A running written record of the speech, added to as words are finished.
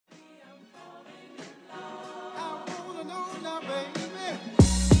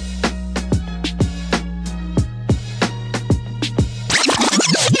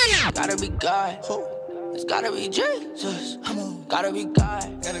be God. It's gotta be Jesus. Gotta be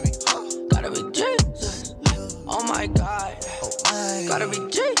God. Gotta be Jesus. Oh my God. Gotta be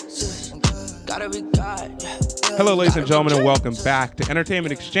Jesus. Gotta be God. Hello, ladies and gentlemen, and welcome back to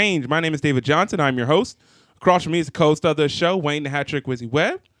Entertainment Exchange. My name is David Johnson. I'm your host. Across from me is the host of the show, Wayne the Hat-Trick Wizzy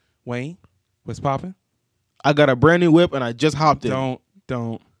Webb. Wayne, what's popping? I got a brand new whip and I just hopped in.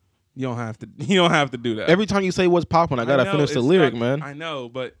 Don't. You don't have to do that. Every time you say what's popping, I gotta finish the lyric, man. I know,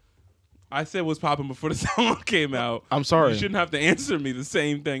 but I said what's popping before the song came out. I'm sorry. You shouldn't have to answer me the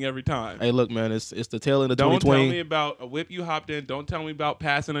same thing every time. Hey, look, man, it's the tail end of Don't 2020. tell me about a whip you hopped in. Don't tell me about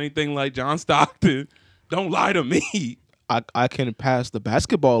passing anything like John Stockton. Don't lie to me. I can pass the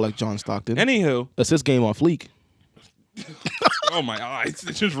basketball like John Stockton. Anywho. Assist game on fleek. Oh, my eyes.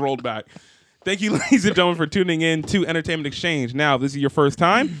 It just rolled back. Thank you, ladies and gentlemen, for tuning in to Entertainment Exchange. Now, if this is your first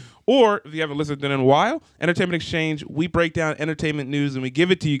time, or if you haven't listened in a while, Entertainment Exchange, we break down entertainment news and we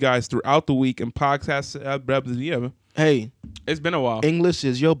give it to you guys throughout the week in podcasts. Hey. It's been a while. English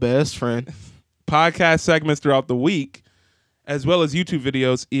is your best friend. Podcast segments throughout the week, as well as YouTube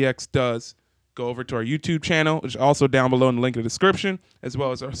videos, EX does. Go over to our YouTube channel, which is also down below in the link in the description, as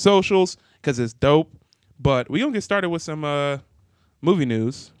well as our socials, because it's dope. But we're going to get started with some movie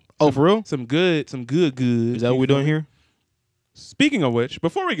news. Oh, for real? Some good. Is that what we're doing here? Speaking of which,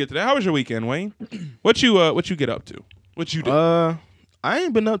 before we get to that, how was your weekend, Wayne? What you get up to? What you do? I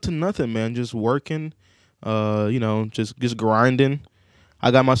ain't been up to nothing, man. Just working. Just grinding. I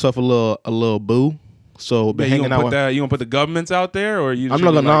got myself a little boo. So been hanging out. You gonna put the governments out there, or you? I'm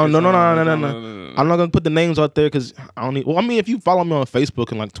not gonna. No. I'm not gonna put the names out there because I don't need. Well, I mean, if you follow me on Facebook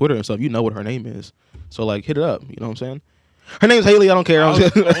and like Twitter and stuff, you know what her name is. So like, hit it up. You know what I'm saying? Her name's Haley. I don't care.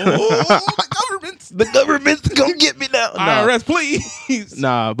 The government's gonna get me now. IRS, please.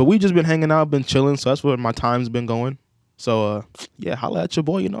 Nah, but we just been hanging out, been chilling. So that's where my time's been going. So yeah, holla at your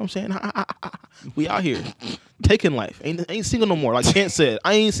boy. You know what I'm saying? We out here taking life. Ain't single no more. Like Kent said,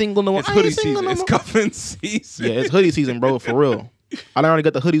 I ain't single no more. It's hoodie season. It's cuffing season. Yeah, it's hoodie season, bro. For real. I already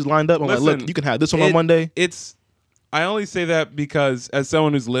got the hoodies lined up. I'm like, look, you can have this one on Monday. I only say that because as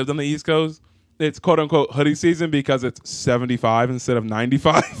someone who's lived on the East Coast, it's quote unquote hoodie season because it's 75 instead of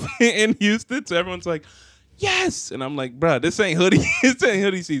 95 in Houston. So everyone's like, yes. And I'm like, bruh, this ain't hoodie. This ain't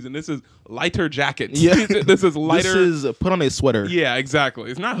hoodie season. This is lighter jackets. Yeah. This is lighter. This is put on a sweater. Yeah,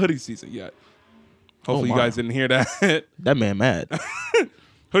 exactly. It's not hoodie season yet. Hopefully you guys didn't hear that. That man mad.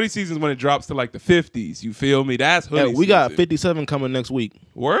 Hoodie season is when it drops to like the 50s. You feel me? That's hoodie season. We got 57 coming next week.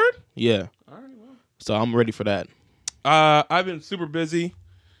 Word? Yeah. All right, well. So I'm ready for that. I've been super busy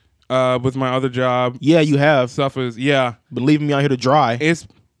with my other job. Yeah, you have. Stuff is, yeah. But leaving me out here to dry. It's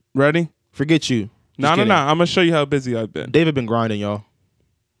ready? Forget you. No. I'm going to show you how busy I've been. David been grinding, y'all.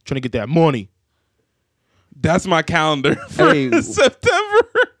 Trying to get that money. That's my calendar for September.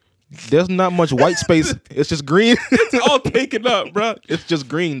 There's not much white space. It's just green. It's all taken up, bro. It's just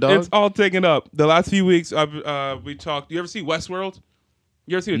green, dog. It's all taken up. The last few weeks, we talked. You ever see Westworld?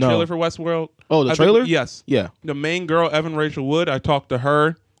 You ever see the trailer for Westworld? Oh, the trailer? Yes. Yeah. The main girl, Evan Rachel Wood, I talked to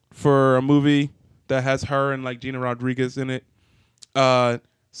her for a movie that has her and like Gina Rodriguez in it.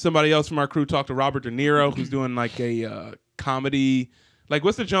 Somebody else from our crew talked to Robert De Niro, who's doing like a comedy. Like,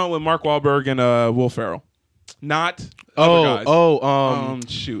 what's the joint with Mark Wahlberg and Will Ferrell? Not other guys.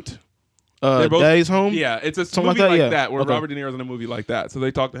 Shoot. Daddy's Home? Yeah, it's a something movie like that where okay. Robert De Niro's in a movie like that. So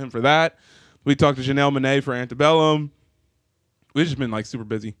they talked to him for that. We talked to Janelle Monáe for Antebellum. We've just been like super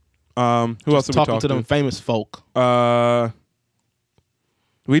busy. Who else did we talk to? Talking to them famous folk.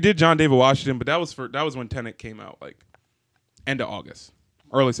 We did John David Washington, but that was when Tenet came out, like end of August,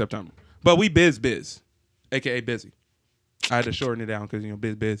 early September. But we biz, aka busy. I had to shorten it down because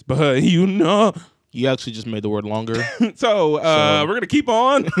biz. But You actually just made the word longer. so we're gonna keep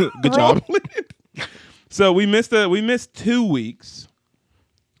on. Good job. So we missed 2 weeks,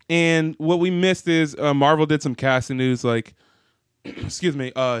 and what we missed is Marvel did some casting news. Like, excuse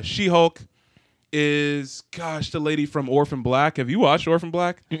me, She-Hulk is the lady from Orphan Black. Have you watched Orphan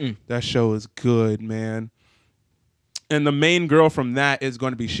Black? Mm-mm. That show is good, man. And the main girl from that is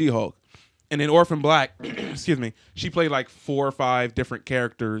going to be She-Hulk. And in Orphan Black, excuse me, she played like 4 or 5 different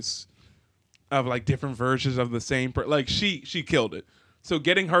characters of like different versions of the same like she killed it. So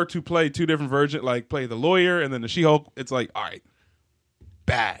getting her to play 2 different versions, like play the lawyer and then the She-Hulk, it's like, all right,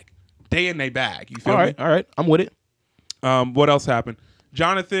 bag. Day in, day bag. You feel me? All right. I'm with it. What else happened?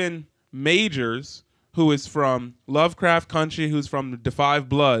 Jonathan Majors, who is from Lovecraft Country, who's from the Five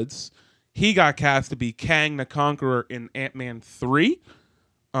Bloods, he got cast to be Kang the Conqueror in Ant-Man 3,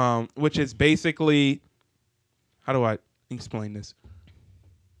 which is basically, how do I explain this?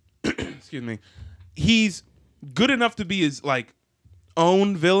 Excuse me. He's good enough to be his like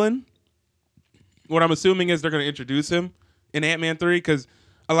own villain, what I'm assuming is they're going to introduce him in Ant-Man 3 because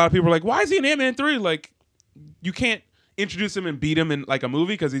a lot of people are like, why is he in Ant-Man 3? Like, you can't introduce him and beat him in like a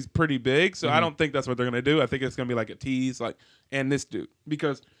movie because he's pretty big. So I don't think that's what they're going to do. I think it's going to be like a tease, like, and this dude,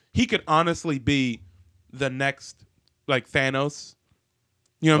 because he could honestly be the next like Thanos.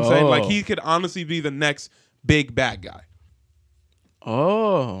 You know what I'm saying? Like, he could honestly be the next big bad guy.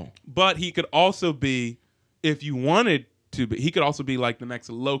 Oh. But he could also be, if you wanted to be, he could also be like the next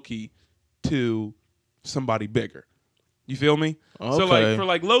Loki to somebody bigger. You feel me? Okay. So like for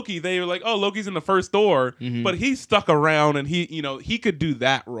like Loki, they were like, oh, Loki's in the first Thor, but he stuck around and he, you know, he could do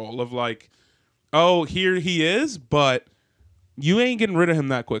that role of like, oh, here he is, but you ain't getting rid of him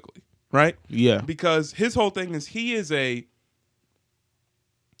that quickly, right? Yeah. Because his whole thing is he is a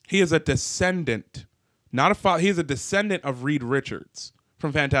descendant, not a father. He is a descendant of Reed Richards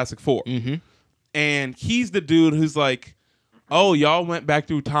from Fantastic Four. Mm-hmm. And he's the dude who's like, oh, y'all went back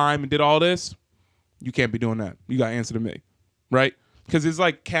through time and did all this. You can't be doing that. You got to answer to me, right? Because it's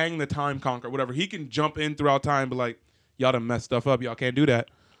like Kang the Time Conqueror, whatever. He can jump in throughout time, but like, y'all done messed stuff up. Y'all can't do that.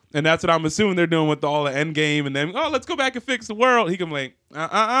 And that's what I'm assuming they're doing with all the Endgame. And then, oh, let's go back and fix the world. He can be like,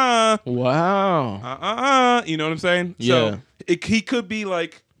 Wow. You know what I'm saying? Yeah. So he could be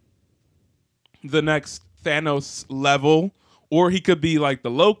like the next Thanos level, or he could be like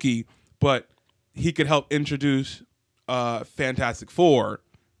the Loki, but he could help introduce Fantastic Four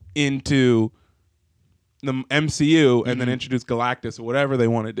into the MCU and then introduce Galactus or whatever they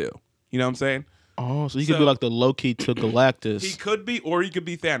want to do. You know what I'm saying? Oh, so he could be like the Loki to Galactus. He could be, or he could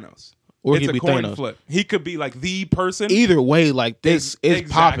be Thanos. Or It's he could a be coin Thanos. flip. He could be like the person. Either way, like this is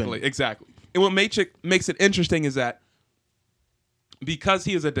popping. Exactly. And what makes it interesting is that because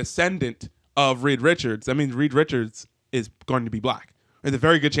he is a descendant of Reed Richards, that means Reed Richards is going to be black. There's a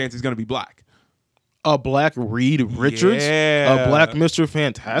very good chance he's going to be black. A black Reed Richards? Yeah. A black Mr.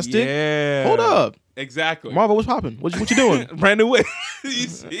 Fantastic? Yeah. Hold up. Exactly. Marvel, what's popping? What you doing? Brand new wig. You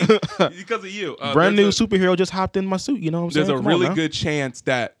see? Because of you. Brand new superhero just hopped in my suit, you know what I'm saying? There's a Come on really now. good chance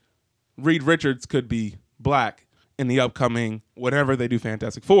that Reed Richards could be black in the upcoming whatever they do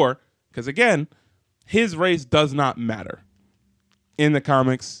Fantastic Four. Because again, his race does not matter in the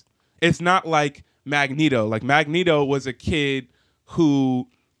comics. It's not like Magneto. Like Magneto was a kid who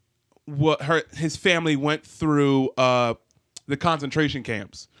his family went through the concentration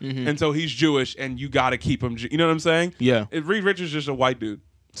camps. And so he's Jewish and you got to keep him. You know what I'm saying? Yeah. Reed Richards is just a white dude.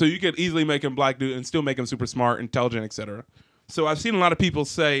 So you could easily make him black dude and still make him super smart, intelligent, etc. So I've seen a lot of people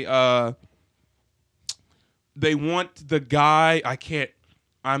say they want the guy.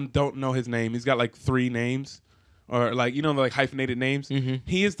 I don't know his name. He's got like 3 names, or like, you know, like hyphenated names.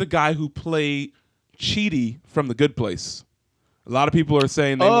 He is the guy who played Chidi from The Good Place. A lot of people are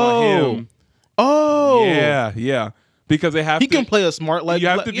saying they want him. Oh. Yeah. Because they have He can play a smart, like, you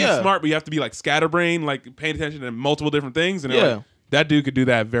have to be yeah. smart, but you have to be like scatterbrained, like paying attention to multiple different things. And Yeah. like, that dude could do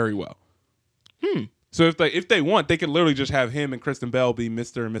that very well. So if they want, they could literally just have him and Kristen Bell be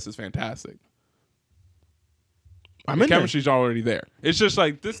Mr. and Mrs. Fantastic. I'm The in there. chemistry's already there. It's just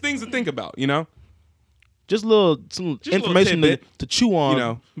like there's things to think about, you know. Just some Just a little information tidbit. to chew on. You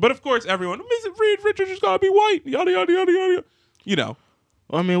know. But of course, everyone, Mrs. Reed Richards just gotta be white. Yada yada yada yada. You know.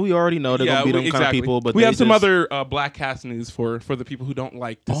 I mean, we already know they're gonna be them kind of people, but we they have some just- other black cast news for the people who don't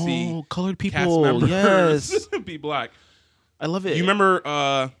like to see colored cast people. members Yes, be black. I love it. You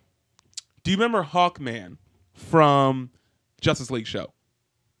remember? Do you remember Hawkman from Justice League show?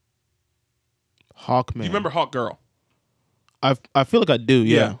 Hawkman? You remember Hawk Girl? I feel like I do.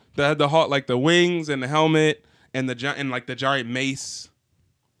 Yeah. That had the hawk, like the wings and the helmet and the giant mace.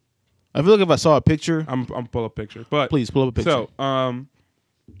 I feel like if I saw a picture, I'm pull up a picture, but please pull up a picture. So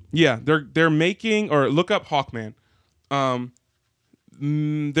yeah, they're making, or look up Hawkman.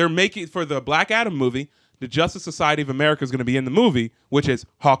 They're making for the Black Adam movie. The Justice Society of America is going to be in the movie, which is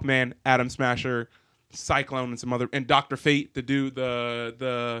Hawkman, Atom Smasher, Cyclone, and some other, and Dr. Fate to do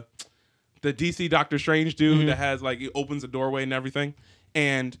the DC Doctor Strange dude that has like, it opens a doorway and everything.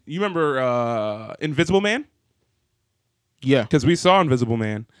 And you remember Invisible Man? Yeah. Because we saw Invisible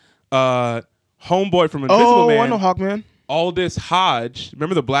Man. Homeboy from Invisible Man. I know Hawkman. Aldous Hodge.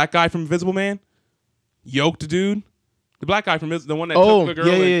 Remember the black guy from Invisible Man? Yoked dude. The black guy from the one that took the girl.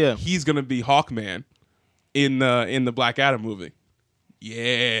 Yeah. He's gonna be Hawkman in the Black Adam movie.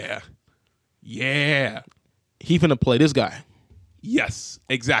 Yeah. He finna play this guy. Yes.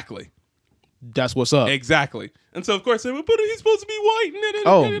 Exactly. That's what's up. Exactly. And so of course they would put it, he's supposed to be white.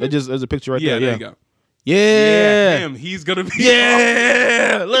 Oh, there's a picture right there. there Yeah. you go. Yeah. Him. He's gonna be.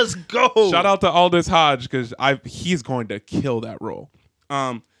 Yeah. Let's go. Shout out to Aldous Hodge because he's going to kill that role.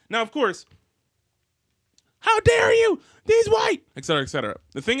 Now, of course, How dare you? He's white, et cetera, et cetera.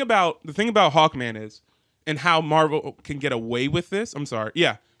 The thing about Hawkman is, and how Marvel can get away with this. I'm sorry,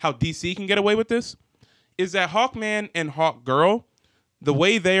 yeah, how DC can get away with this is that Hawkman and Hawkgirl, the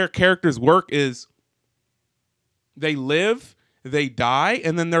way their characters work is they live, they die,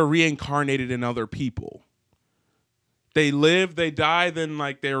 and then they're reincarnated in other people. They live, they die, then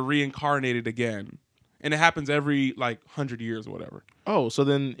like they're reincarnated again. And it happens every like 100 years or whatever. Oh, so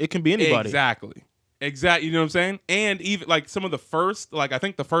then it can be anybody. Exactly. You know what I'm saying? And even like some of the first, like I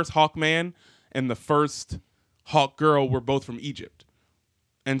think the first Hawkman and the first Hawkgirl were both from Egypt.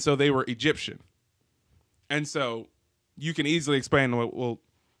 And so they were Egyptian. And so you can easily explain, well,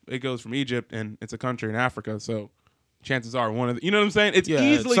 it goes from Egypt and it's a country in Africa. So chances are one of the, you know what I'm saying? It's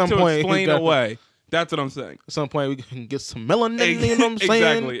easily to explain away. That's what I'm saying. At some point, we can get some melanin, you know what I'm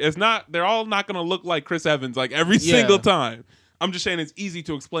saying? Exactly. It's not, they're all not going to look like Chris Evans like every single time. I'm just saying it's easy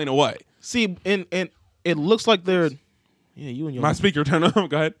to explain away. See, and it looks like they're, you and your my speaker turned on.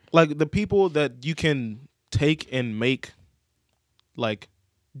 Go ahead. Like the people that you can take and make like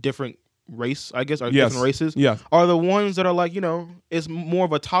different race, I guess, or different races, are the ones that are like, it's more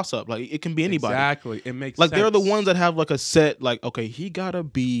of a toss up. Like it can be anybody. Exactly. It makes like sense. they're the ones that have like a set, like, okay, he gotta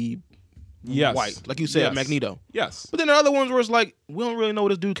be white, like you said, Magneto. Yes. But then there are other ones where it's like we don't really know where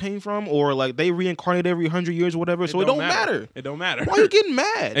this dude came from, or like they reincarnate every 100 years or whatever. So it don't matter. It don't matter. Why are you getting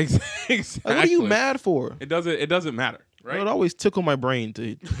mad? Exactly. Like, what are you mad for? It doesn't matter, right? It always tickle my brain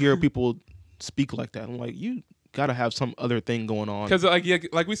to hear people speak like that. I'm like, you gotta have some other thing going on. Because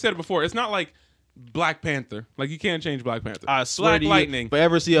like we said before, it's not like Black Panther. Like you can't change Black Panther. I swear Black Lightning. If I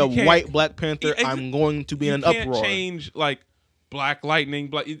ever see a white Black Panther, I'm going to be in an uproar. You can't change like Black Lightning.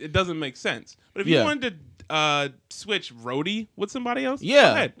 It doesn't make sense. But if you wanted to switch Rhodey with somebody else, go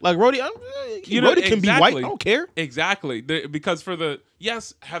ahead. Like Rhodey, Rhodey can be white. I don't care. Exactly. Because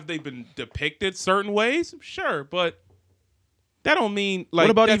have they been depicted certain ways? Sure, but that don't mean like.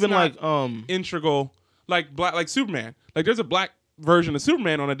 What about even like integral like Superman? Like there's a black version of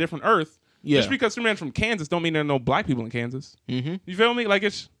Superman on a different Earth. Yeah. Just because Superman's from Kansas don't mean there are no black people in Kansas. Mm-hmm. You feel me? Like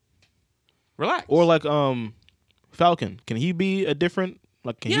it's relax. Or like Falcon. Can he be a different?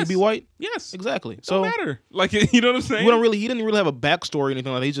 Like, can he be white? Yes, exactly. Don't matter. Like, you know what I'm saying? He didn't really have a backstory or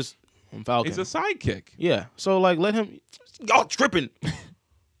anything like that. He's just Falcon. He's a sidekick. Yeah. So like, let him. Y'all tripping.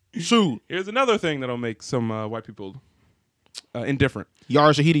 Shoot. Here's another thing that'll make some white people indifferent.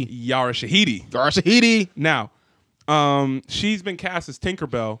 Yara Shahidi. Yara Shahidi. Now, she's been cast as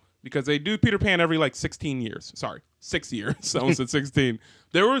Tinkerbell because they do Peter Pan every like 16 years. Sorry, 6 years. Someone said 16.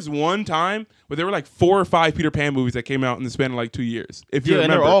 There was one time where there were like 4 or 5 Peter Pan movies that came out in the span of like 2 years. If you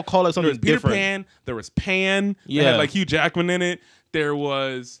remember, and they were all called like something Peter different. Pan. There was Pan. Yeah, had like Hugh Jackman in it. There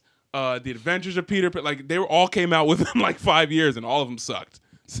was The Adventures of Peter Pan. Like they all came out within like 5 years, and all of them sucked.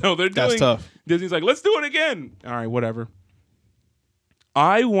 So they're doing. That's tough. Disney's like, let's do it again. All right, whatever.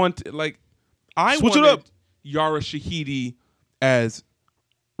 I wanted Yara Shahidi as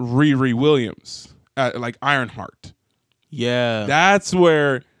Riri Williams, like Ironheart. Yeah, that's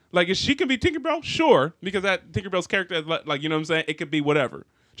where like if she can be Tinkerbell, sure, because that Tinkerbell's character, like you know what I'm saying, it could be whatever.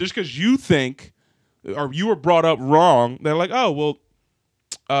 Just because you think or you were brought up wrong, they're like, oh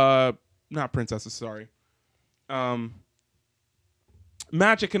well, not princesses, sorry.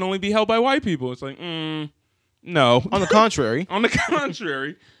 Magic can only be held by white people. It's like, no. On the contrary. On the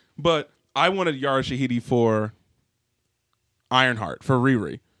contrary. But I wanted Yara Shahidi for Ironheart, for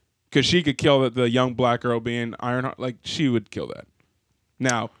Riri. Because she could kill the young black girl being Ironheart. Like, she would kill that.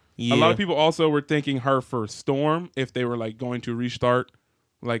 Now, a lot of people also were thinking her for Storm if they were, like, going to restart,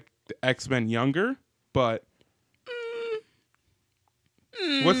 like, the X-Men younger. But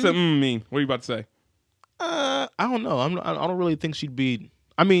what's the mean? What are you about to say? I don't know. I don't really think she'd be...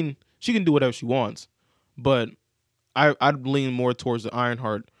 I mean, she can do whatever she wants. But I'd lean more towards the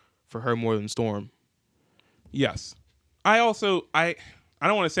Ironheart for her more than Storm. Yes. I don't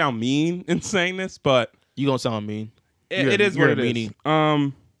want to sound mean in saying this, but you gonna sound mean. It is what it is.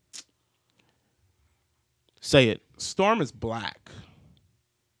 Say it. Storm is black.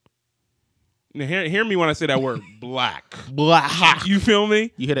 Now, hear me when I say that word, black. Black. You feel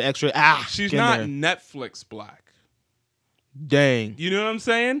me? You hit an extra She's not Netflix black. Dang. You know what I'm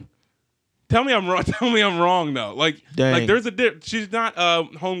saying? Tell me I'm wrong. Tell me I'm wrong though. Like there's she's not a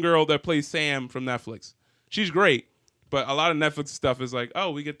homegirl that plays Sam from Netflix. She's great. But a lot of Netflix stuff is like,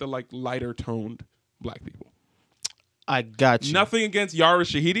 oh, we get the like lighter toned black people. I got you. Nothing against Yara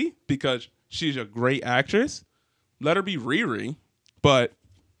Shahidi because she's a great actress. Let her be Riri, but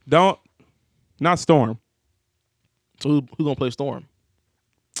not Storm. So who gonna play Storm?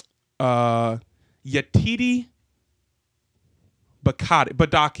 Yetide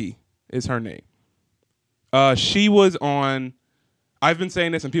Badaki is her name. She was on. I've been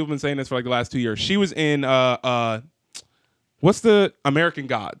saying this, and people have been saying this for like the last 2 years. She was in what's the American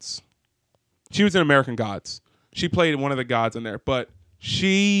Gods? She was in American Gods. She played one of the gods in there, but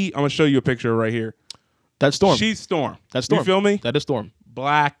I'm gonna show you a picture right here. That's Storm. She's Storm. That's Storm. You feel me? That is Storm.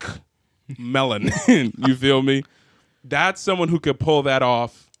 Black melanin. You feel me? That's someone who could pull that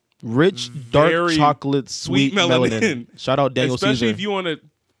off. Rich, dark chocolate, sweet melanin. Shout out Daniel Especially Caesar. if you want to,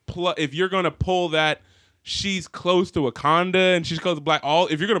 if you're gonna pull that, she's close to Wakanda and she's close to black.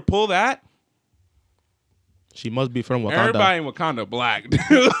 If you're gonna pull that, she must be from Wakanda. Everybody in Wakanda black.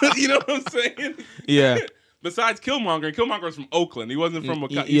 You know what I'm saying? Yeah. Besides Killmonger, and Killmonger was from Oakland. He wasn't from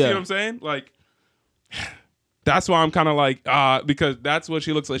Wakanda. You see what I'm saying? Like, that's why I'm kind of like, because that's what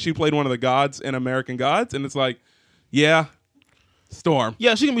she looks like. She played one of the gods in American Gods, and it's like, yeah. Storm.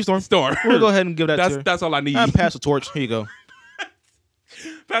 Yeah, she can be Storm. Storm. We'll go ahead and give that to her. That's all I need. Pass the torch. Here you go.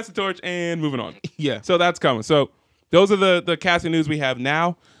 Pass the torch and moving on. Yeah. So that's coming. So those are the casting news we have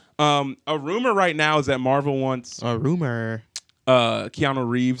now. A rumor right now is that Marvel wants Keanu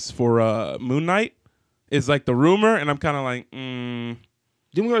Reeves for Moon Knight is like the rumor, and I'm kind of like, Didn't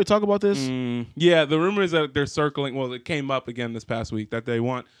we already talk about this? Yeah, the rumor is that they're circling. Well, it came up again this past week that they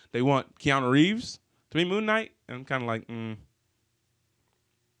want Keanu Reeves to be Moon Knight, and I'm kind of like,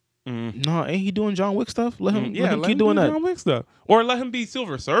 No, ain't he doing John Wick stuff? Let him keep doing that. John Wick stuff, or let him be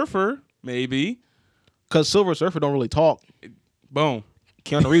Silver Surfer, maybe. Because Silver Surfer don't really talk. Boom.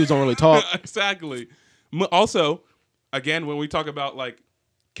 Keanu Reeves don't really talk. Exactly. Also, again, when we talk about like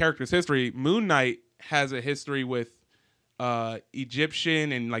characters' history, Moon Knight has a history with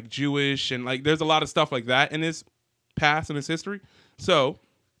Egyptian and like Jewish, and like there's a lot of stuff like that in his past and his history. So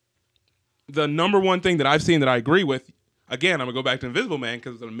the number one thing that I've seen that I agree with. Again, I'm gonna go back to Invisible Man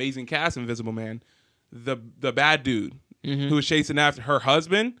because it's an amazing cast. Invisible Man, the bad dude who was chasing after her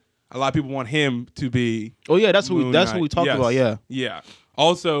husband. A lot of people want him to be. Oh yeah, that's what we talked about. Yeah, yeah.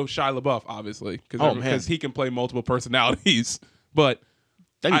 Also, Shia LaBeouf, obviously, because he can play multiple personalities. But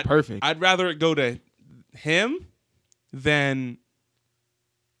that'd be perfect. I'd rather it go to him than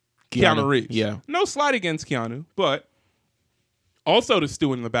Keanu Reeves. Yeah, no slight against Keanu, but also to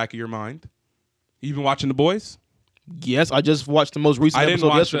stew in the back of your mind. You been watching The Boys? Yes, I just watched the most recent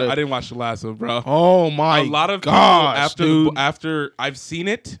episode yesterday. I didn't watch the last one, bro. Oh my! A lot of gosh, people after I've seen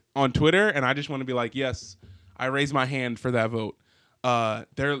it on Twitter, and I just want to be like, yes, I raise my hand for that vote.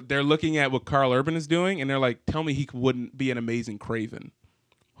 They're looking at what Carl Urban is doing, and they're like, tell me he wouldn't be an amazing Kraven.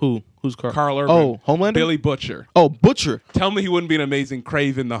 Who's Carl? Carl Urban. Oh, Homelander. Billy Butcher. Oh, Butcher. Tell me he wouldn't be an amazing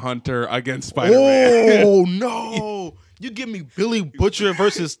Kraven the Hunter against Spider-Man. Oh no! You give me Billy Butcher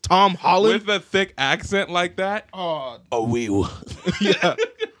versus Tom Holland with a thick accent like that. Oh, we will. Yeah.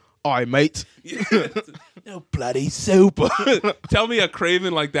 All right, mate. No bloody soup. Tell me a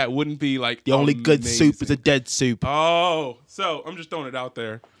Kraven like that wouldn't be like the only good soup is a dead soup. Oh, so I'm just throwing it out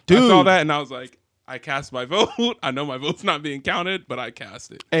there. Dude. I saw that and I was like, I cast my vote. I know my vote's not being counted, but I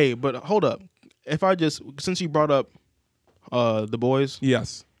cast it. Hey, but hold up. Since you brought up The Boys,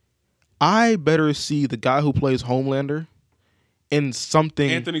 yes, I better see the guy who plays Homelander in something.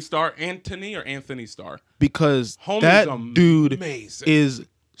 Anthony Starr, because Homie's that dude is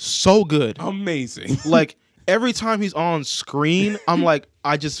so good, amazing. Like every time he's on screen, I'm like,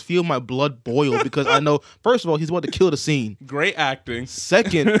 I just feel my blood boil because I know, first of all, he's about to kill the scene. Great acting.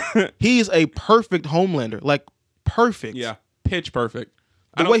 Second, he's a perfect Homelander, like perfect. Yeah, pitch perfect.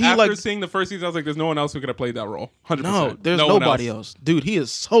 After seeing the first season, I was like, there's no one else who could have played that role. 100%. No, there's nobody else. Dude, he is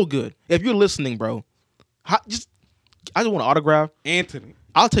so good. If you're listening, bro, I just want an autograph. Anthony.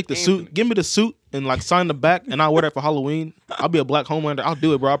 I'll take the suit. Give me the suit and like sign the back, and I'll wear that for Halloween. I'll be a black Homelander. I'll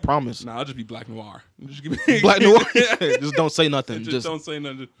do it, bro. I promise. Nah, I'll just be Black Noir. Just give me Black Noir. Just don't say nothing. Just don't say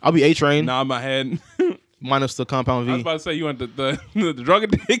nothing. I'll be A-Train. Nah, my head. Minus the Compound V. I was about to say you want the drug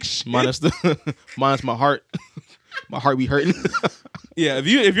addiction. Minus my heart. My heart be hurting. Yeah,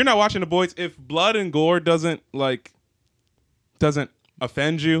 if you're not watching The Boys, if blood and gore doesn't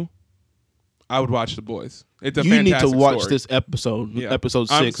offend you, I would watch The Boys. It's a fantastic need to watch story. this episode, episode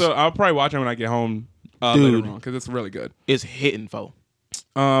 6. So I'll probably watch it when I get home later on because it's really good. It's hitting, fo.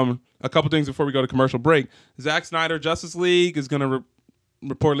 A couple things before we go to commercial break. Zack Snyder Justice League is going to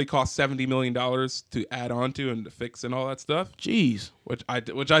reportedly cost $70 million to add on to and to fix and all that stuff. Jeez. Which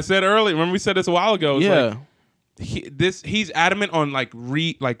I said earlier. Remember we said this a while ago. It's yeah. He's adamant on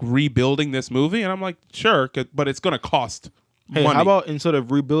rebuilding this movie, and I'm like, sure, but it's going to cost money. How about instead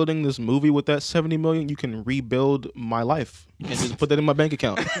of rebuilding this movie with that $70 million, you can rebuild my life and just put that in my bank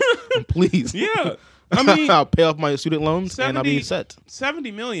account, please. Yeah, I mean, I'll pay off my student loans and I'll be set.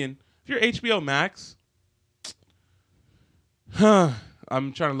 $70 million. If you're HBO Max,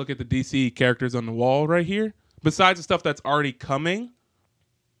 I'm trying to look at the DC characters on the wall right here. Besides the stuff that's already coming,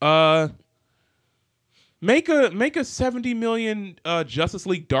 make a 70 million Justice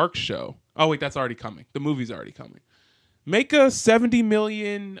League Dark show. Oh wait, that's already coming. The movie's already coming. Make a 70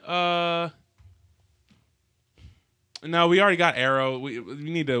 million. No, we already got Arrow. We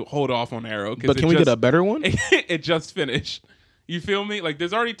need to hold off on Arrow. But can we get a better one? It just finished. You feel me? Like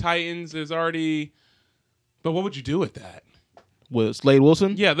there's already Titans. There's already. But what would you do with that? With Slade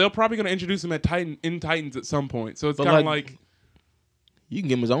Wilson? Yeah, they're probably going to introduce him in Titans at some point. So it's kind of like you can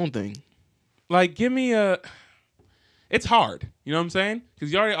give him his own thing. Like, give me a. It's hard. You know what I'm saying?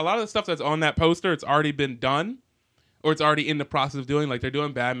 Because a lot of the stuff that's on that poster, it's already been done, or it's already in the process of doing. Like they're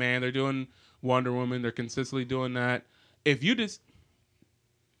doing Batman, they're doing Wonder Woman, they're consistently doing that. If you just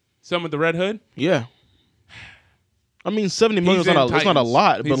some of the Red Hood, yeah. I mean, 70 million is not a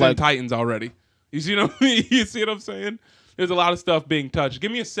lot, he's but like in Titans already. You see what I mean? You see what I'm saying? There's a lot of stuff being touched.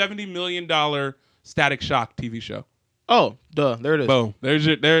 Give me a $70 million Static Shock TV show. Oh, duh! There it is. Boom. There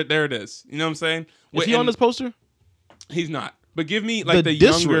it is. You know what I'm saying? Is he on this poster? He's not. But give me like the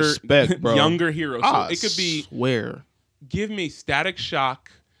younger hero. So it could be where. Give me Static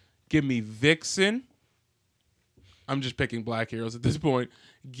Shock. Give me Vixen. I'm just picking black heroes at this point.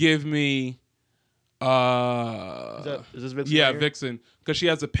 Give me is this Vixen? Yeah, Vixen. Because she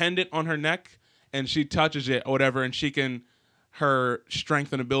has a pendant on her neck and she touches it or whatever, and she can her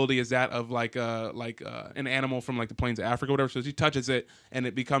strength and ability is that of like an animal from like the plains of Africa or whatever. So she touches it and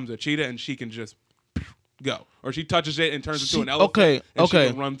it becomes a cheetah and she can just go. Or she touches it and turns into an elephant and she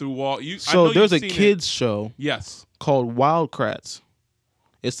can run through wall. So there's a kids show called Wild Kratts.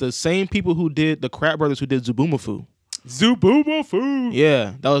 It's the same people who did the Krat Brothers who did Zubumafu. Zubumafu.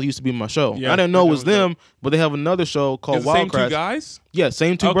 Yeah, that used to be my show. Yeah, I didn't know it was them, but they have another show called Wild Kratts. Same two guys? Yeah,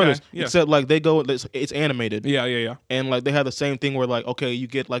 same two brothers. Yeah. Except like they go, it's animated. Yeah. And like they have the same thing where like, okay, you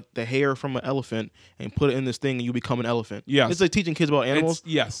get like the hair from an elephant and put it in this thing and you become an elephant. Yeah, it's like teaching kids about animals.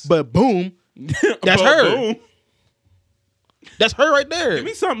 Yes, but boom, that's her. Boom. That's her right there. Give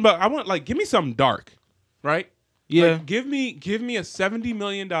me something, but I want like give me something dark, right? Yeah, like, give me a $70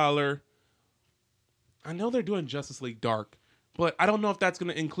 million. I know they're doing Justice League Dark, but I don't know if that's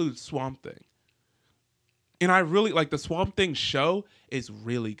going to include Swamp Thing. And I really like the Swamp Thing show is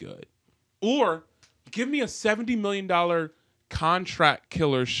really good. Or give me a $70 million contract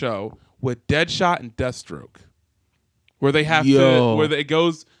killer show with Deadshot and Deathstroke, where they have it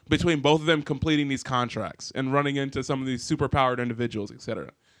goes between both of them completing these contracts and running into some of these superpowered individuals,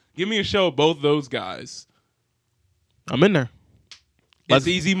 etc. Give me a show of both those guys. I'm in there. It's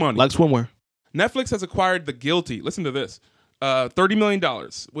easy money. Like swimwear. Netflix has acquired The Guilty. Listen to this. $30 million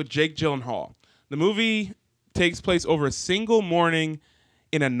with Jake Gyllenhaal. The movie takes place over a single morning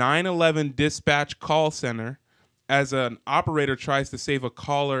in a 9/11 dispatch call center as an operator tries to save a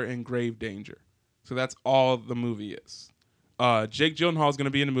caller in grave danger. So that's all the movie is. Jake Gyllenhaal is going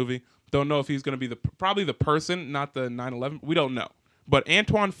to be in the movie. Don't know if he's going to be probably the person, not the 9/11. We don't know. But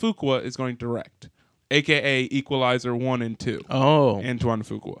Antoine Fuqua is going to direct, a.k.a. Equalizer 1 and 2. Oh. Antoine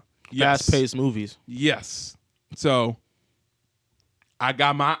Fuqua. Yes. Fast-paced movies. Yes. So, I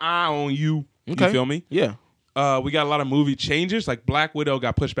got my eye on you. Okay. You feel me? Yeah. We got a lot of movie changes. Like Black Widow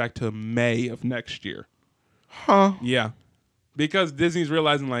got pushed back to May of next year. Huh. Yeah. Because Disney's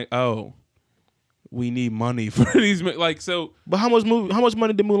realizing like, oh, we need money for these. Like, so. But how much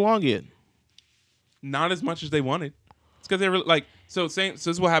money did Mulan get? Not as much as they wanted. It's because they were like, so this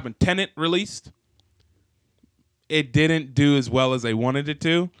is what happened. Tenet released. It didn't do as well as they wanted it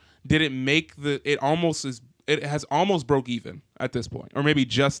to. Did it make it has almost broke even at this point, or maybe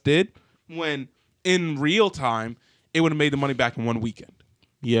just did, when in real time it would have made the money back in one weekend.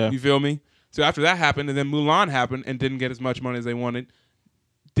 Yeah. You feel me? So after that happened, and then Mulan happened and didn't get as much money as they wanted,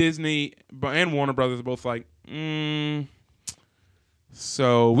 Disney and Warner Brothers are both like,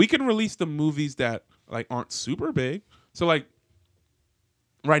 so we can release the movies that like aren't super big. So like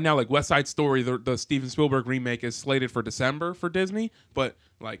right now, like West Side Story, the Steven Spielberg remake is slated for December for Disney, but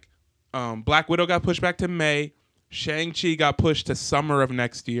like Black Widow got pushed back to May, Shang-Chi got pushed to summer of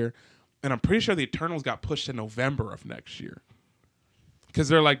next year, and I'm pretty sure the Eternals got pushed to November of next year. Because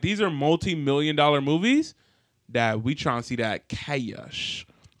they're like, these are multi-million-dollar movies that we trying to see that cash.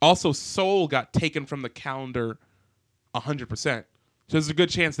 Also, Soul got taken from the calendar 100%. So there's a good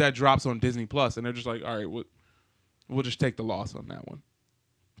chance that drops on Disney Plus, and they're just like, all right, we'll just take the loss on that one.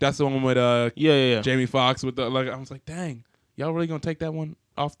 That's the one with Jamie Foxx with the like. I was like, dang, y'all really gonna take that one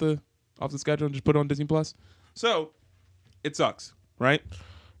off the schedule and just put it on Disney Plus? So it sucks, right?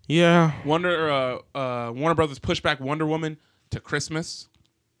 Yeah. Warner Brothers pushed back Wonder Woman to Christmas.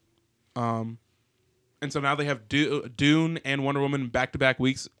 And so now they have Dune and Wonder Woman back-to-back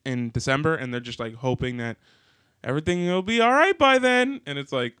weeks in December, and they're just like hoping that everything will be all right by then. And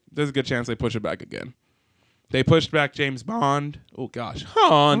it's like, there's a good chance they push it back again. They pushed back James Bond. Oh, gosh.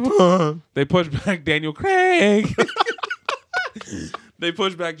 They pushed back Daniel Craig. They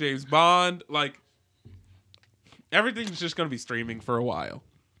pushed back James Bond. Like, everything's just going to be streaming for a while.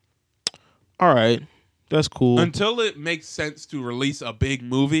 All right. That's cool. Until it makes sense to release a big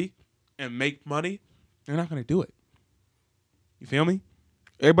movie and make money, they're not going to do it. You feel me?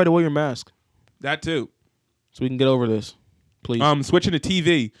 Everybody wear your mask. That too. So we can get over this, please. Switching to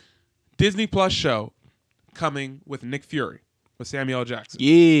TV. Disney Plus show coming with Nick Fury, with Samuel L. Jackson.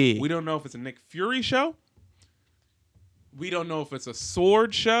 Yeah. We don't know if it's a Nick Fury show. We don't know if it's a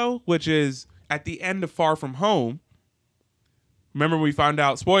sword show, which is at the end of Far From Home. Remember we found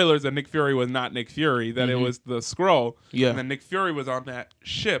out, spoilers, that Nick Fury was not Nick Fury, that it was the Skrull. Yeah. And then Nick Fury was on that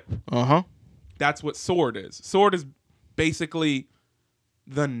ship. Uh-huh. That's what Sword is. Sword is basically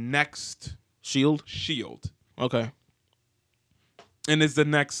the next... Shield? Shield. Okay. And it's the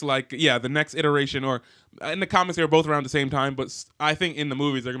next, the next iteration, or in the comics, they were both around the same time, but I think in the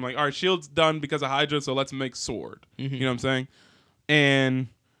movies, they're going to be like, all right, Shield's done because of Hydra, so let's make Sword. You know what I'm saying? And,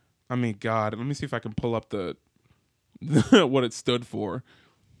 I mean, God, let me see if I can pull up the what it stood for.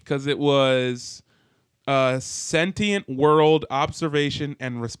 Because it was Sentient World Observation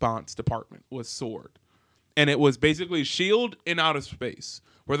and Response Department was Sword. And it was basically Shield in outer space,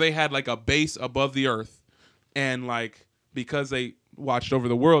 where they had, like, a base above the Earth, and, like, because they watched over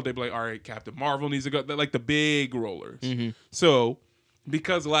the world, they'd be like, all right, Captain Marvel needs to go. They're like the big rollers. So,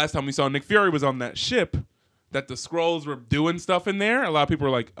 because the last time we saw Nick Fury was on that ship, that the Skrulls were doing stuff in there, a lot of people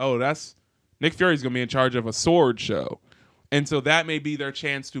were like, oh, that's Nick Fury's going to be in charge of a sword show. And so that may be their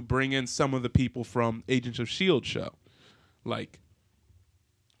chance to bring in some of the people from Agents of S.H.I.E.L.D. show. Like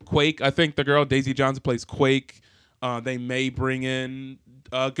Quake, I think the girl, Daisy Johnson, plays Quake. They may bring in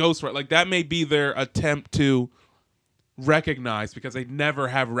Ghost Rider. Like, that may be their attempt to recognize, because they never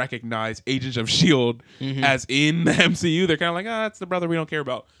have recognized Agents of S.H.I.E.L.D. as in the MCU. They're kind of like, that's the brother we don't care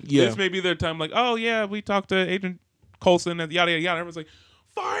about. Yeah. This may be their time, like, oh, yeah, we talked to Agent Coulson and yada, yada, yada. Everyone's like,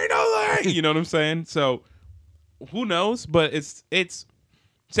 finally! You know what I'm saying? So, who knows? But it's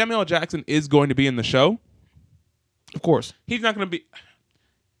Samuel L. Jackson is going to be in the show. Of course. He's not going to be...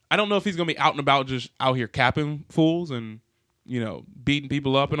 I don't know if he's going to be out and about, just out here capping fools and, beating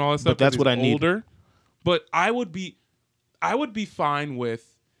people up and all that stuff. But that's what I need. But I would be fine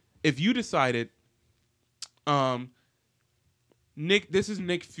with, if you decided, this is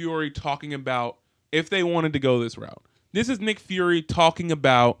Nick Fury talking about, if they wanted to go this route, this is Nick Fury talking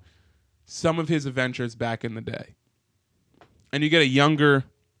about some of his adventures back in the day. And you get a younger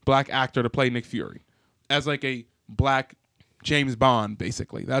black actor to play Nick Fury as like a black James Bond,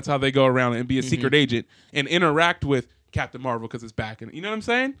 basically. That's how they go around and be a secret agent and interact with Captain Marvel because it's back in. You know what I'm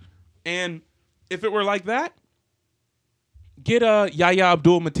saying? And if it were like that, get Yahya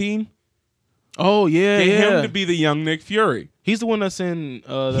Abdul-Mateen. Oh, yeah, Get him to be the young Nick Fury. He's the one that's in he's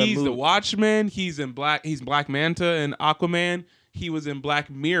movie. The Watchmen. He's Black Manta and Aquaman. He was in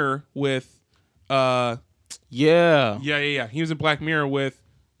Black Mirror with Yeah. He was in Black Mirror with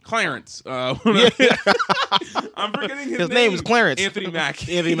Clarence. I'm forgetting his name. His name is Clarence. Anthony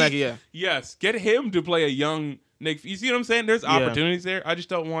Mackie. Anthony Mackie, yeah. Yes. Get him to play a young Nick. You see what I'm saying? There's opportunities there. I just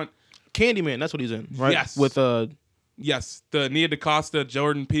don't want... Candyman, that's what he's in, right? Yes. With Yes, the Nia DaCosta,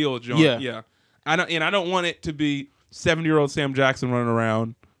 Jordan Peele joint. Yeah. I don't want it to be 70-year-old Sam Jackson running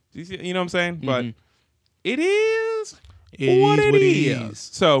around. You know what I'm saying? But it is what it is.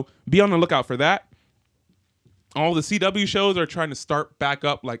 So be on the lookout for that. All the CW shows are trying to start back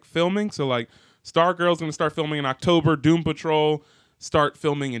up, like, filming. So, like, Stargirl's going to start filming in October. Doom Patrol start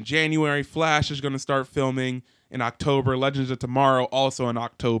filming in January. Flash is going to start filming in October. Legends of Tomorrow also in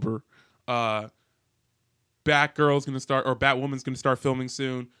October. Batgirl's going to start, or Batwoman's going to start filming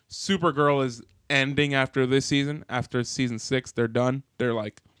soon. Supergirl is ending after this season. After season 6, they're done. They're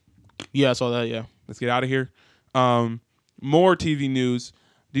like, yeah, I saw that. Yeah, let's get out of here. More TV news.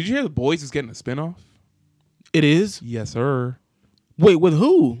 Did you hear The Boys is getting a spinoff? It is? Yes, sir. Wait, with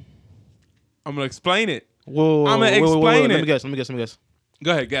who? I'm gonna explain it. Whoa, I'm gonna explain it. Let me guess.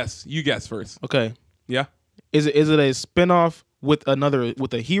 Go ahead, guess. You guess first. Okay. Yeah. Is it a spinoff with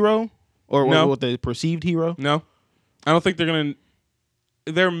a hero? Or no. With a perceived hero? No. I don't think they're going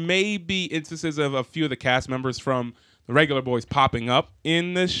to... There may be instances of a few of the cast members from the regular Boys popping up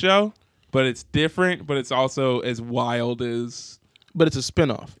in this show, but it's different, but it's also as wild as... But it's a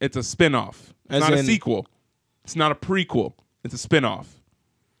spinoff. It's a spinoff. It's not a sequel. It's not a prequel. It's a spinoff.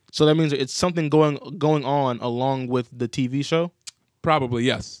 So that means it's something going on along with the TV show? Probably,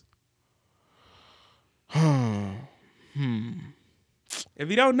 yes. If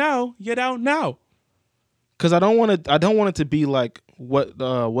you don't know, you don't know. Because I don't want it to be like what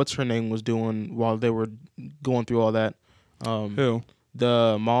what's her name was doing while they were going through all that. Who?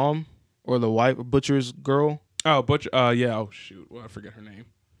 The mom or the wife, butcher's girl. Oh, Butcher. Yeah. Oh shoot. Well, I forget her name.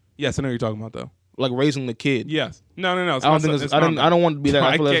 Yes, I know what you're talking about though. Like raising the kid. Yes. No. I don't think it's, I don't want to be that.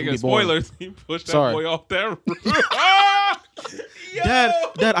 I can't get spoilers. He pushed that boy off that roof.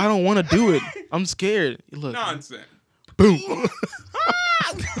 Dad, I don't want to do it. I'm scared. Look. Nonsense. Boom.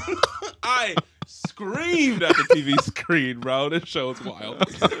 I screamed at the TV screen, bro. This show is wild.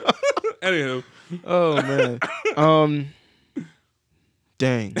 Anywho. Oh man.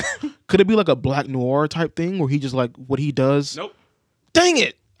 Dang. Could it be like a Black Noir type thing where he just like what he does? Nope. Dang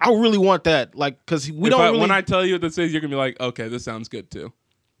it. I really want that. Like, because when I tell you what this is, you're going to be like, okay, this sounds good too.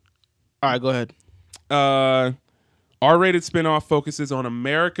 All right, go ahead. R-rated spinoff focuses on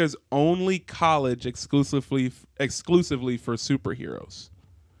America's only college exclusively for superheroes.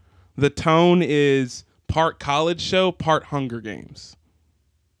 The tone is part college show, part Hunger Games.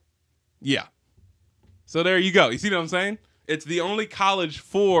 Yeah. So there you go. You see what I'm saying? It's the only college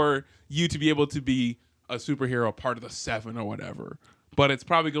for you to be able to be a superhero, part of the 7 or whatever. But it's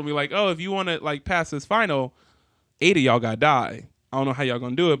probably going to be like, oh, if you want to like pass this final, 8 of y'all got to die. I don't know how y'all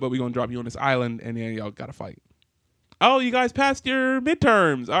going to do it, but we're going to drop you on this island and then y'all got to fight. Oh, you guys passed your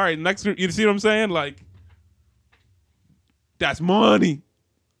midterms. All right, next, you see what I'm saying? Like, that's money.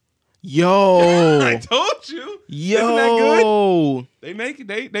 Yo. I told you. Yo. Isn't that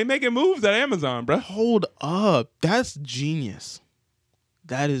good? They making moves at Amazon, bro. Hold up. That's genius.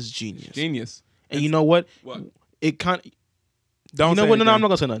 That is genius. Genius. And you know what? What? It kind of... Don't you know say what? anything. No, I'm not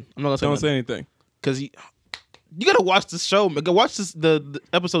gonna say nothing. I'm not gonna say Don't nothing. say anything. Because you gotta watch this show. Go watch this the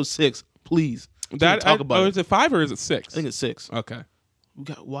episode 6, please. Talk about it. Is it 5 or is it 6? I think it's 6. Okay. We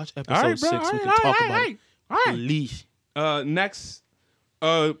gotta watch episode 6 so we can talk about it. All right. Please. Next,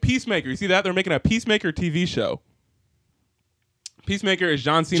 Peacemaker. You see that? They're making a Peacemaker TV show. Peacemaker is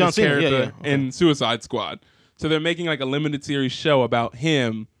John Cena's character in Suicide Squad. So they're making like a limited series show about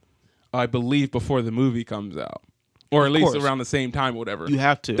him, I believe, before the movie comes out. Or at least around the same time, or whatever. You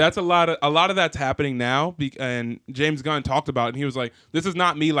have to. That's a lot of that's happening now. And James Gunn talked about it, and he was like, "This is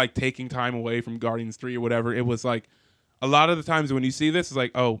not me like taking time away from Guardians 3 or whatever." It was like a lot of the times when you see this, it's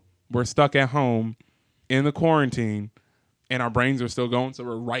like, "Oh, we're stuck at home in the quarantine, and our brains are still going, so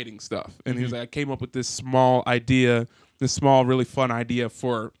we're writing stuff." And he was like, "I came up with this small idea, this small, really fun idea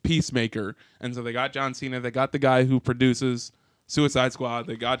for Peacemaker." And so they got John Cena, they got the guy who produces Suicide Squad,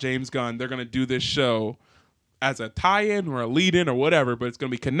 they got James Gunn. They're gonna do this show as a tie-in or a lead-in or whatever, but it's going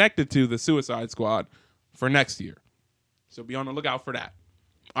to be connected to the Suicide Squad for next year. So be on the lookout for that.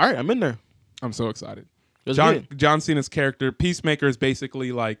 All right, I'm in there. I'm so excited. John Cena's character, Peacemaker, is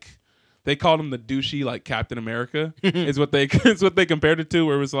basically like, they called him the douchey, like Captain America, is what they compared it to,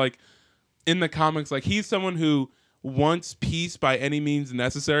 where it was like, in the comics, like he's someone who wants peace by any means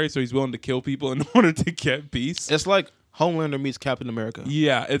necessary, so he's willing to kill people in order to get peace. It's like Homelander meets Captain America.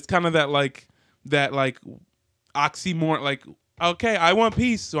 Yeah, it's kind of that oxymoron, like, okay, I want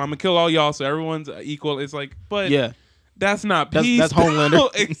peace, so I'm gonna kill all y'all so everyone's equal. It's like, but yeah, that's not peace. That's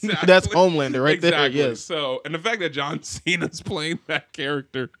Homelander. Exactly. That's Homelander right there. Yes. So, and the fact that John Cena's playing that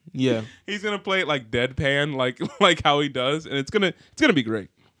character, yeah, he's gonna play it like deadpan, like how he does, and it's gonna be great.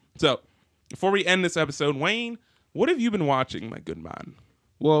 So, before we end this episode, Wayne, what have you been watching, my good man?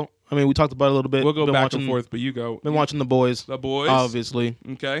 Well, I mean, we talked about it a little bit. We'll go back and forth, but you go. Been watching The Boys. The Boys, obviously.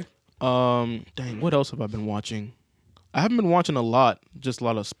 Okay. Dang, what else have I been watching? I haven't been watching a lot, just a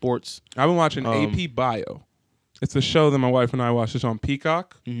lot of sports. I've been watching AP Bio. It's a show that my wife and I watch. It's on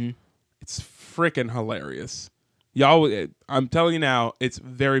Peacock. Mm-hmm. It's freaking hilarious. Y'all, I'm telling you now, it's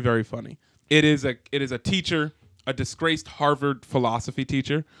very, very funny. It is a teacher, a disgraced Harvard philosophy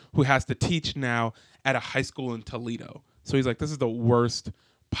teacher who has to teach now at a high school in Toledo. So he's like, this is the worst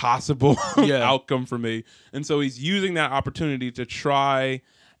possible outcome for me. And so he's using that opportunity to try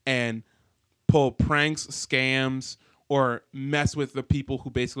and pull pranks, scams, or mess with the people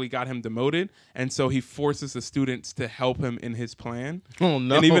who basically got him demoted. And so he forces the students to help him in his plan. Oh,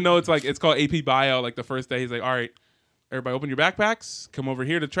 no. And even though it's called AP Bio, like the first day, he's like, all right, everybody open your backpacks, come over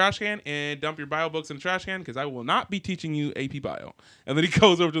here to the trash can, and dump your bio books in the trash can, because I will not be teaching you AP Bio. And then he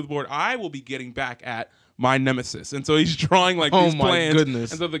goes over to the board. I will be getting back at my nemesis. And so he's drawing like these plans.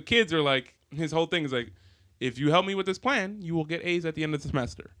 Goodness. And so the kids are like, his whole thing is like, if you help me with this plan, you will get A's at the end of the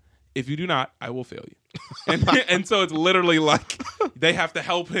semester. If you do not, I will fail you. And so it's literally like they have to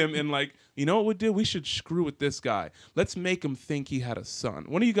help him in like, you know what we do? We should screw with this guy. Let's make him think he had a son.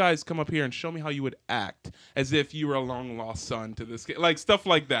 One of you guys come up here and show me how you would act as if you were a long lost son to this kid. Like stuff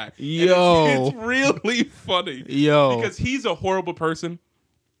like that. Yo. It's really funny. Yo. Because he's a horrible person.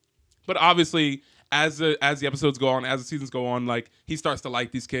 But obviously, as the episodes go on, as the seasons go on, like he starts to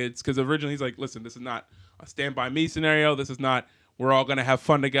like these kids. Because originally he's like, listen, this is not a Stand By Me scenario. This is not, we're all going to have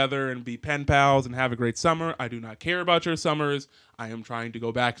fun together and be pen pals and have a great summer. I do not care about your summers. I am trying to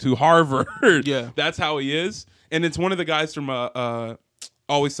go back to Harvard. Yeah. That's how he is. And it's one of the guys from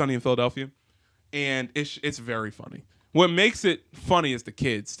Always Sunny in Philadelphia. And it's very funny. What makes it funny is the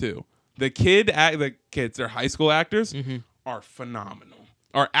kids, too. The kids, they're high school actors, are phenomenal.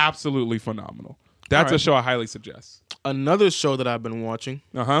 Are absolutely phenomenal. That's a show I highly suggest. Another show that I've been watching.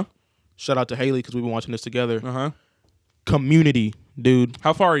 Shout out to Haley because we've been watching this together. Community, dude.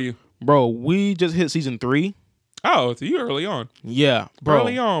 How far are you? Bro, we just hit season 3. Oh, so you early on. Yeah, bro.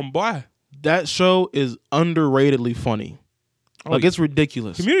 Early on, boy. That show is underratedly funny. Like, it's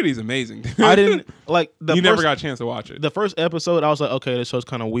ridiculous. Community is amazing. I didn't, like, never got a chance to watch it. The first episode, I was like, okay, this show's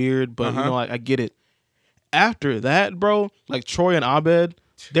kind of weird, but, you know, like, I get it. After that, bro, like, Troy and Abed,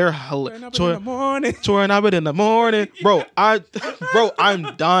 they're hilarious. Troy and Abed in the morning. Bro,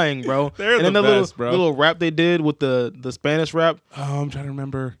 I'm dying, bro. They're and the then best, bro. Little rap they did with the Spanish rap. Oh, I'm trying to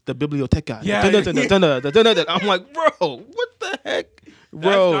remember. The Biblioteca. Yeah. I'm like, bro, what the heck? Bro.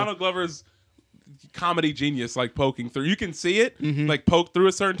 That's Donald Glover's comedy genius, like, poking through. You can see it, like, poke through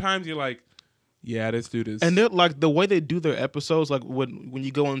at certain times. You're like, yeah, this dude is. And they're like, the way they do their episodes, like, when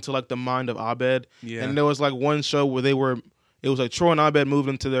you go into, like, the mind of Abed. Yeah. And there was, like, one show where it was like Troy and Abed moved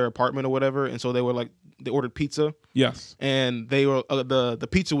into their apartment or whatever, and so they were like, they ordered pizza. Yes. And they were the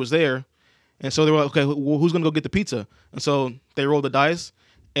pizza was there, and so they were like, okay, who's gonna go get the pizza? And so they rolled the dice,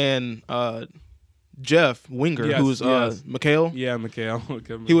 and Jeff Winger, who's Mikhail. Yeah, Mikhail.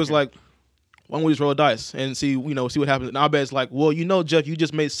 He was like, why don't we just roll a dice and see what happens? And Abed's like, well, Jeff, you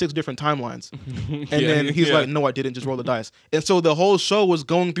just made 6 different timelines. And then he's like, no, I didn't, just roll the dice. And so the whole show was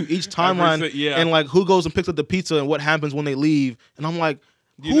going through each timeline and like who goes and picks up the pizza and what happens when they leave. And I'm like,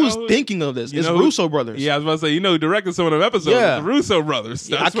 who's thinking of this? It's Russo brothers. Yeah, I was about to say, who directed some of them episodes? Yeah. The Russo brothers.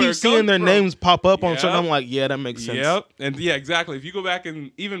 I keep seeing their names pop up on certain. I'm like, yeah, that makes sense. Yep. And yeah, exactly. If you go back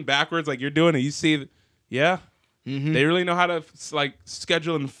and even backwards like you're doing it, you see, they really know how to like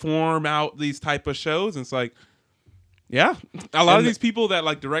schedule and form out these type of shows. And it's like, a lot of these people that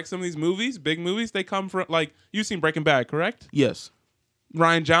like direct some of these movies, big movies, they come from like, you've seen Breaking Bad, correct? Yes.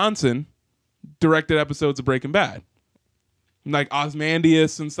 Rian Johnson directed episodes of Breaking Bad. Like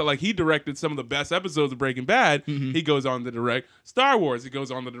Ozymandias and stuff. Like he directed some of the best episodes of Breaking Bad. He goes on to direct Star Wars. He goes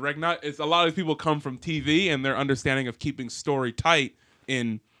on to direct. It's a lot of people come from TV and their understanding of keeping story tight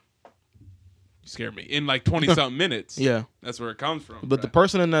in. You scare me. In like 20-something minutes. Yeah. That's where it comes from. But the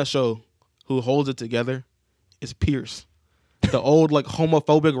person in that show who holds it together is Pierce. The old, like,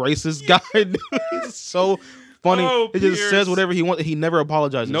 homophobic, racist guy. He's so funny. He just says whatever he wants. He never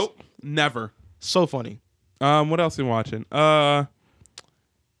apologizes. Nope. Never. So funny. What else are you watching? I'm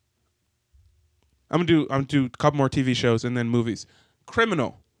gonna do a couple more TV shows and then movies.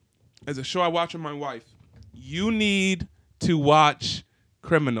 Criminal is a show I watch with my wife. You need to watch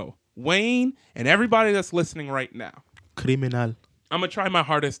Criminal. Wayne and everybody that's listening right now. Criminal. I'm gonna try my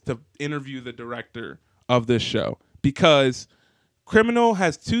hardest to interview the director of this show because Criminal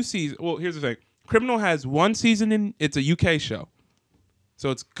has 2 seasons. Well, here's the thing. Criminal has 1 season it's a UK show,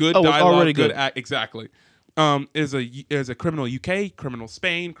 so it's good dialogue. It's already good. Exactly. Is a Criminal UK, Criminal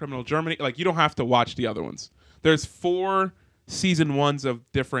Spain, Criminal Germany. Like you don't have to watch the other ones. There's 4 season 1s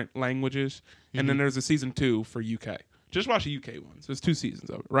of different languages, and then there's a season 2 for UK. Just watch the UK ones. There's 2 seasons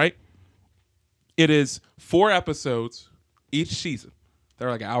of it, right? It is 4 episodes each season. They're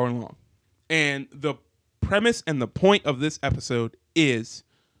like an hour long. And the premise and the point of this episode is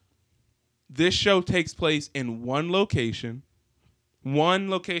this show takes place in one location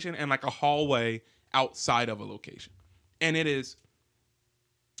and like a hallway outside of a location. And it is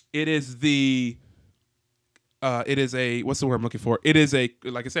a, what's the word I'm looking for? It is a,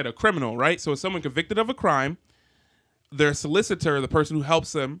 like I said, a criminal, right? So it's someone convicted of a crime. Their solicitor, the person who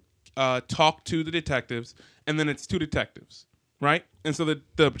helps them, talk to the detectives, and then it's 2 detectives, right? And so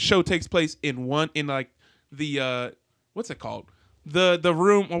the show takes place in like the what's it called? The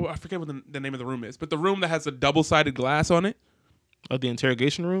room. Oh, I forget what the name of the room is, but the room that has a double-sided glass on it. Oh, the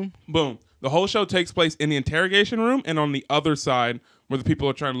interrogation room. Boom. The whole show takes place in the interrogation room, and on the other side, where the people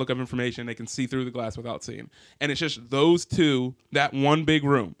are trying to look up information, they can see through the glass without seeing. And it's just those 2, that one big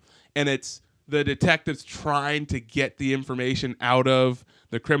room, and it's the detectives trying to get the information out of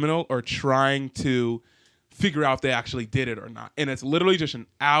the criminal or trying to figure out if they actually did it or not. And it's literally just an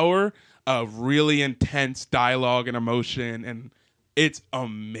hour really intense dialogue and emotion, and it's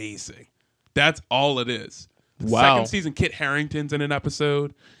amazing. That's all it is. Wow. Second season, Kit Harington's in an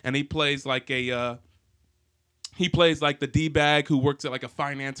episode, and he plays like the D-bag who works at like a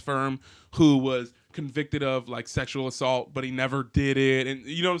finance firm who was convicted of like sexual assault, but he never did it. And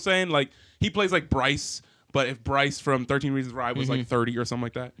you know what I'm saying? Like he plays like Bryce, but if Bryce from 13 Reasons Why was like 30 or something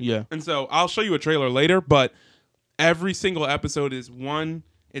like that. Yeah. And so I'll show you a trailer later, but every single episode is one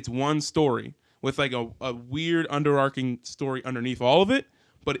story with like a weird underarching story underneath all of it.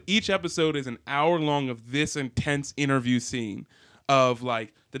 But each episode is an hour long of this intense interview scene of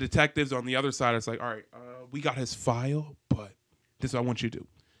like the detectives on the other side. It's like, all right, we got his file, but this is what I want you to do.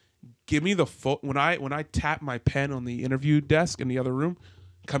 Give me the when I tap my pen on the interview desk in the other room,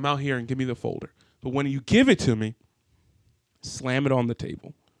 come out here and give me the folder. But when you give it to me, slam it on the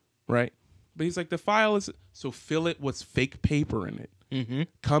table, right? But he's like, the file is so fill it with fake paper in it. Mm-hmm.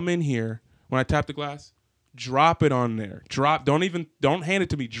 Come in here when I tap the glass. Drop it on there. Don't hand it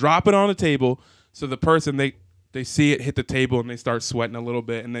to me. Drop it on the table so the person they see it hit the table and they start sweating a little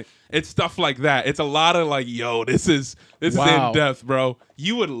bit, and it's stuff like that. It's a lot of like, yo, this is in depth, bro.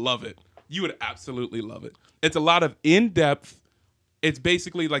 You would love it. You would absolutely love it. It's a lot of in depth. It's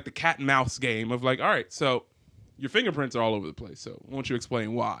basically like the cat and mouse game of like, all right, so your fingerprints are all over the place. So won't you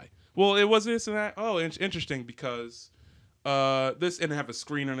explain why? Well, it was this and that. Oh, interesting because this, and have a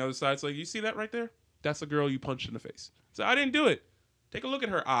screen on the other side. It's like, you see that right there? That's the girl you punched in the face. So I didn't do it. Take a look at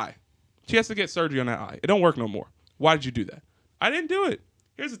her eye. She has to get surgery on that eye. It don't work no more. Why did you do that? I didn't do it.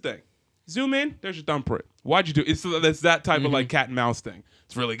 Here's the thing. Zoom in. There's your thumbprint. Why'd you do it? It's that type of like cat and mouse thing.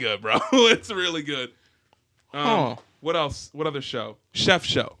 It's really good, bro. It's really good. What else? What other show? Chef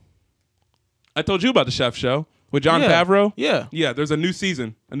Show. I told you about the Chef Show with Jon Favreau. Yeah. Yeah, there's a new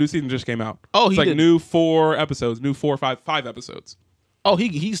season. A new season just came out. Oh, it's like new 4 episodes. New 5 episodes. Oh,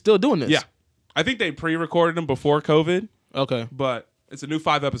 he's still doing this? Yeah. I think they pre-recorded them before COVID. Okay. But it's a new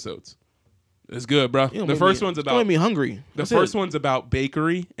 5 episodes. It's good, bro. The first one's about... It's me hungry. The first one's about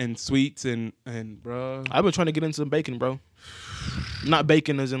bakery and sweets and bro... I've been trying to get into some baking, bro. Not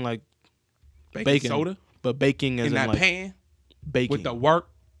bacon as in like... Bacon soda? But baking as in that like... pan? Baking. With the work?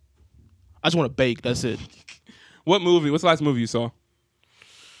 I just want to bake. That's it. What movie? What's the last movie you saw?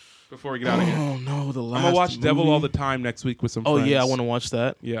 Before we get out of here. Oh, no. The last I'm going to watch movie? Devil All the Time next week with some friends. Oh, yeah. I want to watch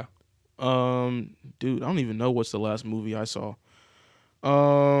that. Yeah. Dude, I don't even know what's the last movie I saw.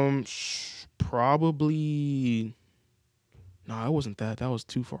 Probably. No, it wasn't that. That was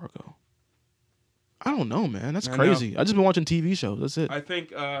too far ago. I don't know, man. That's crazy. I just been watching TV shows. That's it. I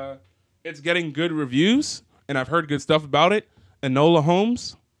think it's getting good reviews, and I've heard good stuff about it. Enola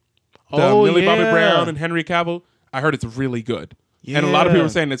Holmes, Millie Bobby Brown, and Henry Cavill. I heard it's really good. Yeah. And a lot of people are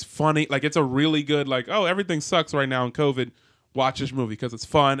saying it's funny. Like, it's a really good, like, oh, everything sucks right now in COVID. Watch this movie because it's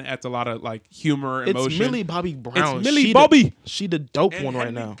fun. It's a lot of like humor, emotion. It's Millie Bobby Brown. It's Millie Bobby. She the dope and one right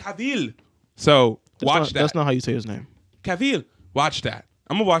Henry now. Cavill. So watch that. That's not how you say his name. Cavill. Watch that.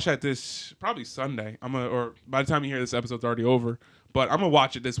 I'm gonna watch that this probably Sunday. Or by the time you hear this episode's already over. But I'm gonna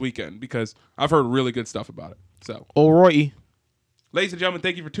watch it this weekend because I've heard really good stuff about it. So, alrighty, ladies and gentlemen,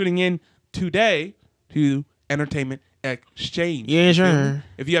 thank you for tuning in today to Entertainment Exchange. Yeah, sure.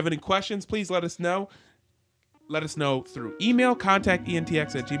 If you have any questions, please let us know. Let us know through email,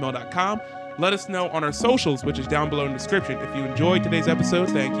 contactentx@gmail.com. Let us know on our socials, which is down below in the description. If you enjoyed today's episode,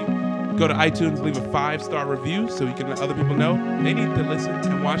 thank you. Go to iTunes, leave a 5-star review so you can let other people know they need to listen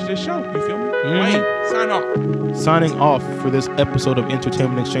and watch this show. You feel me? Wayne, sign off. Signing off for this episode of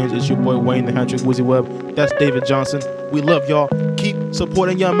Entertainment Exchange is your boy Wayne the Hattrick Wizzy Webb. That's David Johnson. We love y'all. Keep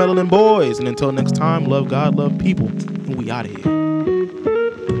supporting young meddling boys. And until next time, love God, love people. And we out of here.